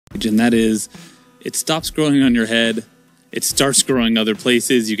and that is it stops growing on your head. It starts growing other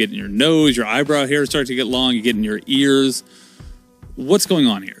places. You get in your nose, your eyebrow hair starts to get long, you get in your ears. What's going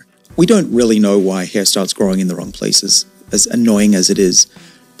on here? We don't really know why hair starts growing in the wrong places, as annoying as it is.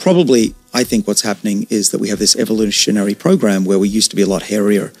 Probably, I think what's happening is that we have this evolutionary program where we used to be a lot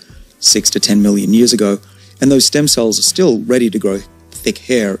hairier 6 to 10 million years ago, and those stem cells are still ready to grow thick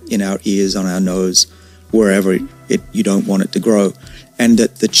hair in our ears, on our nose, wherever you don't want it to grow. And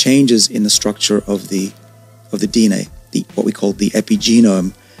that the changes in the structure of the DNA, what we call the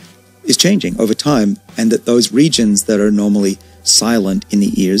epigenome, is changing over time, and that those regions that are normally silent in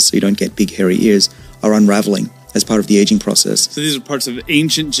the ears, so you don't get big hairy ears, are unraveling as part of the aging process. So these are parts of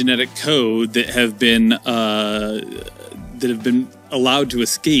ancient genetic code that have been allowed to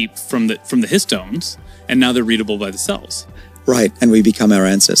escape from the histones, and now they're readable by the cells. Right, and we become our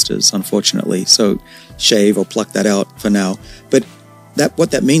ancestors, unfortunately. So shave or pluck that out for now. But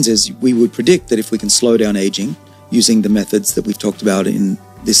what that means is we would predict that if we can slow down aging using the methods that we've talked about in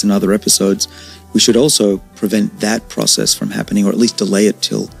this and other episodes, we should also prevent that process from happening, or at least delay it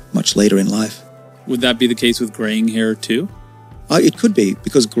till much later in life. Would that be the case with graying hair too? It could be,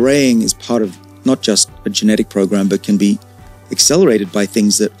 because graying is part of not just a genetic program, but can be accelerated by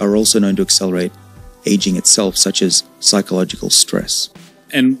things that are also known to accelerate aging itself, such as psychological stress.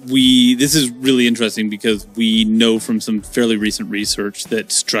 And this is really interesting because we know from some fairly recent research that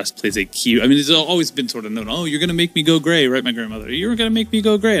stress plays a key. I mean, it's always been sort of known, oh, you're going to make me go gray, right? My grandmother, you're going to make me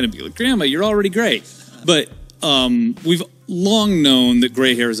go gray. And I'd be like, Grandma, you're already gray. But we've long known that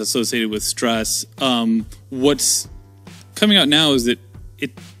gray hair is associated with stress. What's coming out now is that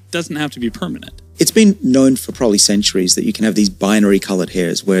it doesn't have to be permanent. It's been known for probably centuries that you can have these binary colored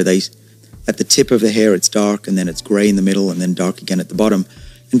hairs where at the tip of the hair it's dark, and then it's gray in the middle, and then dark again at the bottom.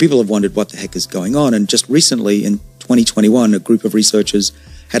 And people have wondered what the heck is going on. And just recently, in 2021, a group of researchers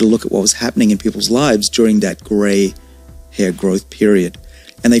had a look at what was happening in people's lives during that gray hair growth period.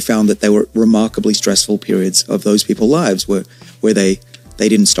 And they found that they were remarkably stressful periods of those people's lives where they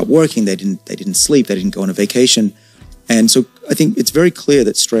didn't stop working, they didn't sleep, they didn't go on a vacation. And so I think it's very clear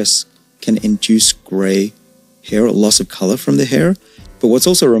that stress can induce gray hair, a loss of color from the hair. But what's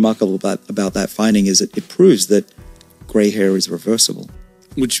also remarkable about that finding is that it proves that gray hair is reversible.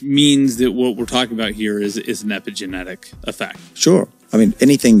 Which means that what we're talking about here is an epigenetic effect. Sure. I mean,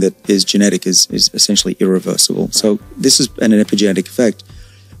 anything that is genetic is essentially irreversible. Right. So this is an epigenetic effect.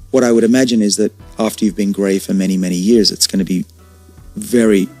 What I would imagine is that after you've been gray for many, many years, it's going to be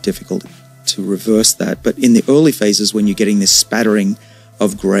very difficult to reverse that. But in the early phases, when you're getting this spattering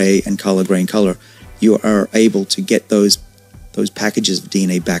of gray and color, you are able to get those packages of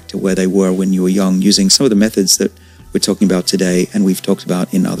DNA back to where they were when you were young, using some of the methods that we're talking about today and we've talked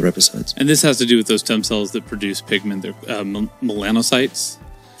about in other episodes. And this has to do with those stem cells that produce pigment. They're melanocytes.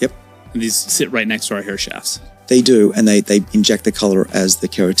 Yep. And these sit right next to our hair shafts. They do, and they inject the color as the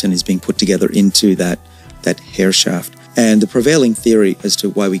keratin is being put together into that hair shaft. And the prevailing theory as to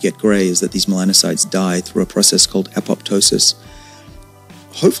why we get gray is that these melanocytes die through a process called apoptosis.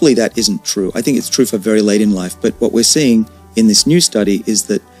 Hopefully that isn't true. I think it's true for very late in life, but what we're seeing in this new study is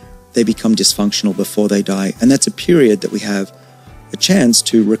that they become dysfunctional before they die. And that's a period that we have a chance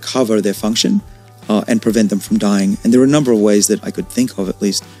to recover their function and prevent them from dying. And there are a number of ways that I could think of, at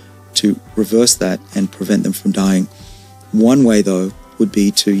least, to reverse that and prevent them from dying. One way, though, would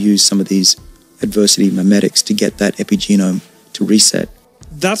be to use some of these adversity mimetics to get that epigenome to reset.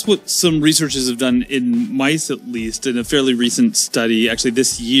 That's what some researchers have done in mice, at least, in a fairly recent study, actually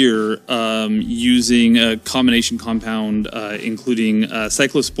this year, using a combination compound including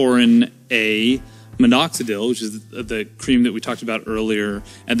cyclosporin A, minoxidil, which is the cream that we talked about earlier,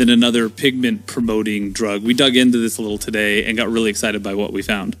 and then another pigment-promoting drug. We dug into this a little today and got really excited by what we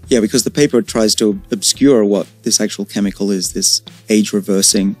found. Yeah, because the paper tries to obscure what this actual chemical is, this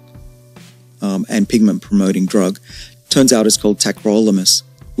age-reversing and pigment-promoting drug. Turns out it's called tacrolimus,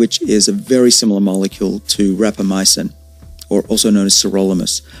 which is a very similar molecule to rapamycin, or also known as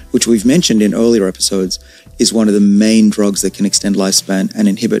sirolimus, which we've mentioned in earlier episodes is one of the main drugs that can extend lifespan and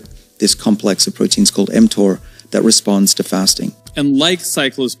inhibit this complex of proteins called mTOR that responds to fasting. And like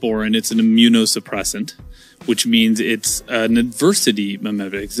cyclosporin, it's an immunosuppressant, which means it's an adversity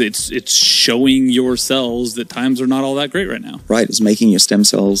mimetic. It's showing your cells that times are not all that great right now. Right, it's making your stem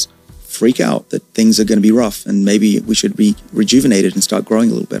cells freak out that things are going to be rough and maybe we should be rejuvenated and start growing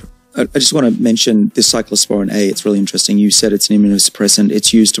a little better. I just want to mention this cyclosporin A. It's really interesting. You said it's an immunosuppressant.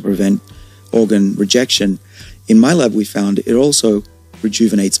 It's used to prevent organ rejection. In my lab, we found it also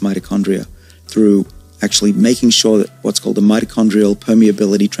rejuvenates mitochondria through actually making sure that what's called the mitochondrial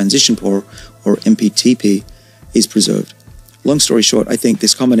permeability transition pore, or MPTP, is preserved. long story short, I think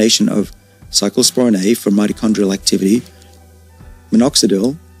this combination of cyclosporin A for mitochondrial activity,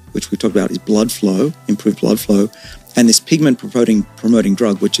 minoxidil, which we talked about is blood flow, improved blood flow, and this pigment promoting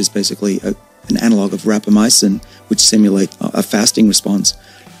drug, which is basically an analog of rapamycin, which simulate a fasting response,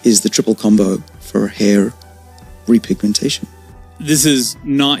 is the triple combo for hair repigmentation. This is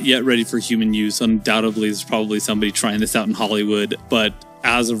not yet ready for human use. Undoubtedly, there's probably somebody trying this out in Hollywood, but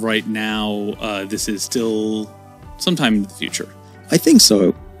as of right now, this is still sometime in the future. I think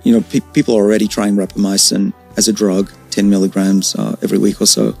so. You know, people are already trying rapamycin as a drug, 10 milligrams every week or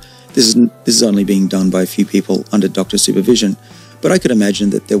so. This is only being done by a few people under doctor supervision, but I could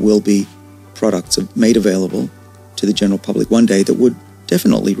imagine that there will be products made available to the general public one day that would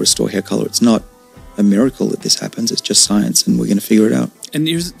definitely restore hair color. It's not a miracle that this happens. It's just science, and we're going to figure it out. And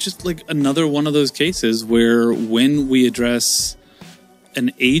here's just like another one of those cases where when we address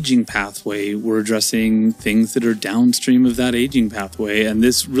an aging pathway, we're addressing things that are downstream of that aging pathway. And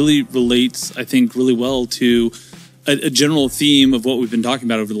this really relates, I think, really well to a general theme of what we've been talking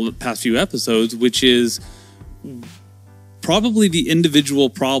about over the past few episodes, which is probably the individual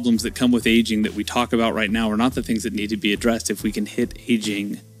problems that come with aging that we talk about right now are not the things that need to be addressed if we can hit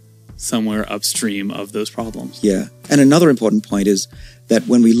aging somewhere upstream of those problems. Yeah. And another important point is that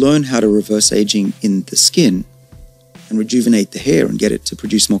when we learn how to reverse aging in the skin and rejuvenate the hair and get it to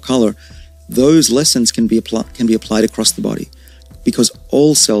produce more color, those lessons can be applied across the body, because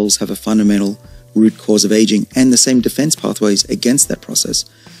all cells have a fundamental root cause of aging and the same defense pathways against that process.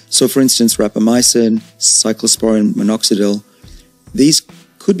 So for instance, rapamycin, cyclosporin, minoxidil, these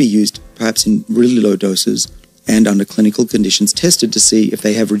could be used perhaps in really low doses and under clinical conditions, tested to see if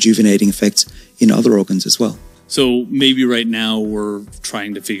they have rejuvenating effects in other organs as well. So maybe right now we're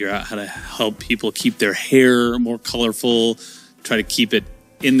trying to figure out how to help people keep their hair more colorful, try to keep it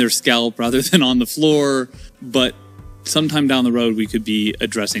in their scalp rather than on the floor. But sometime down the road, we could be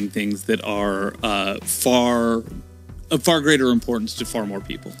addressing things that are of far greater importance to far more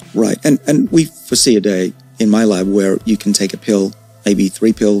people. Right. And we foresee a day in my lab where you can take a pill, maybe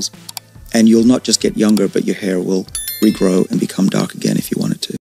 3 pills, and you'll not just get younger, but your hair will regrow and become dark again if you wanted to.